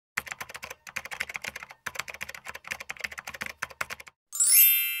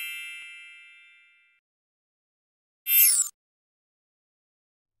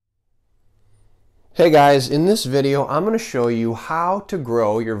Hey guys, in this video I'm going to show you how to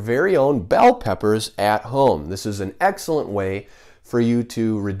grow your very own bell peppers at home. This is an excellent way for you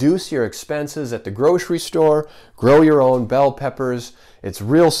to reduce your expenses at the grocery store, grow your own bell peppers. It's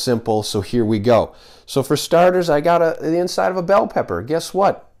real simple, so here we go. So for starters, I got the inside of a bell pepper. Guess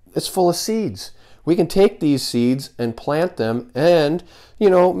what? It's full of seeds. We can take these seeds and plant them, and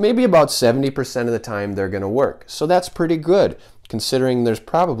maybe about 70% of the time they're going to work. So that's pretty good, considering there's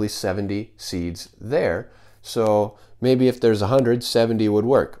probably 70 seeds there. So maybe if there's 100, 70 would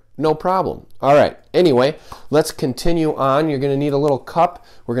work. No problem. All right, anyway, let's continue on. You're going to need a little cup.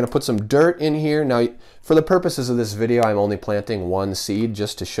 We're going to put some dirt in here. Now, for the purposes of this video, I'm only planting one seed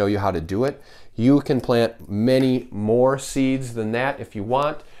just to show you how to do it. You can plant many more seeds than that if you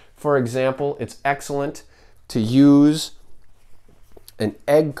want. For example, it's excellent to use an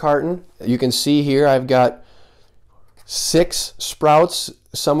egg carton. You can see here I've got 6 sprouts.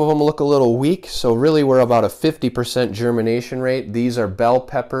 Some of them look a little weak, so really we're about a 50% germination rate. These are bell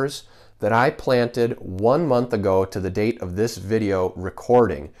peppers that I planted 1 month ago to the date of this video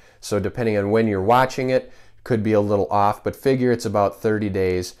recording. So depending on when you're watching it, could be a little off, but figure it's about 30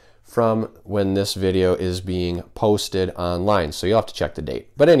 days from when this video is being posted online. So you'll have to check the date.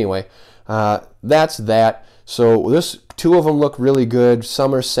 But anyway, that's that. So this 2 of them look really good.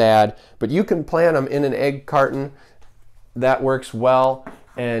 Some are sad, but you can plant them in an egg carton. That works well,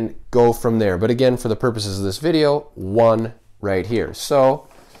 and go from there. But again, for the purposes of this video, 1 right here. So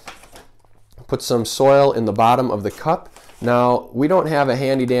put some soil in the bottom of the cup. Now, we don't have a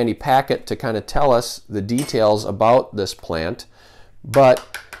handy dandy packet to kind of tell us the details about this plant,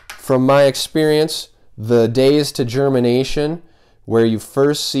 but from my experience, the days to germination where you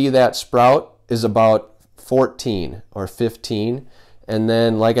first see that sprout is about 14 or 15. And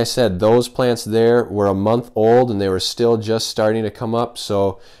then, like I said, those plants there were a month old and they were still just starting to come up.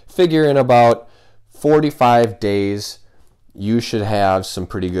 So figure in about 45 days, you should have some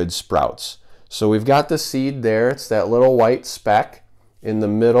pretty good sprouts. So we've got the seed there. It's that little white speck in the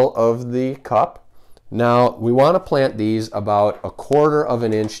middle of the cup. Now, we want to plant these about 1/4 of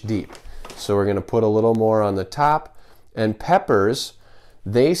an inch deep. So we're going to put a little more on the top. And peppers,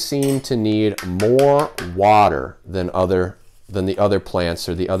 they seem to need more water than the other plants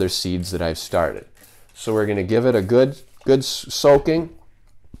or the other seeds that I've started. So we're going to give it a good soaking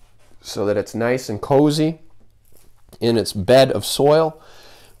so that it's nice and cozy in its bed of soil.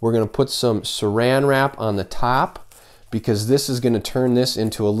 We're going to put some Saran Wrap on the top because this is going to turn this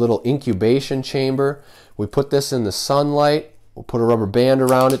into a little incubation chamber. We put this in the sunlight. We'll put a rubber band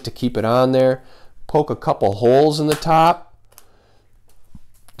around it to keep it on there. Poke a couple holes in the top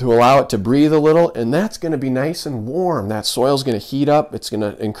to allow it to breathe a little, and that's going to be nice and warm. That soil's going to heat up. It's going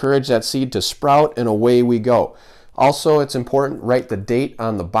to encourage that seed to sprout, and away we go. Also, it's important, write the date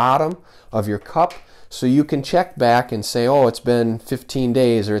on the bottom of your cup so you can check back and say, oh, it's been 15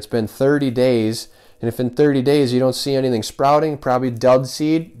 days or it's been 30 days. And if in 30 days you don't see anything sprouting, probably dud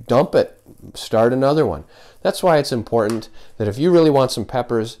seed, dump it. Start another one. That's why it's important that if you really want some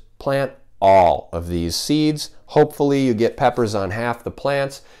peppers, plant all of these seeds. Hopefully you get peppers on half the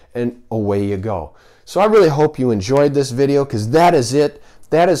plants, and away you go. So I really hope you enjoyed this video, because that is it.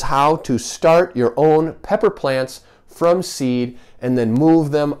 That is how to start your own pepper plants from seed and then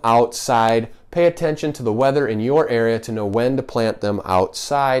move them outside. Pay attention to the weather in your area to know when to plant them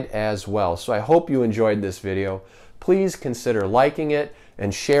outside as well. So I hope you enjoyed this video. Please consider liking it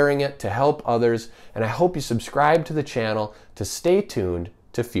and sharing it to help others. And I hope you subscribe to the channel to stay tuned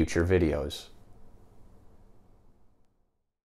to future videos.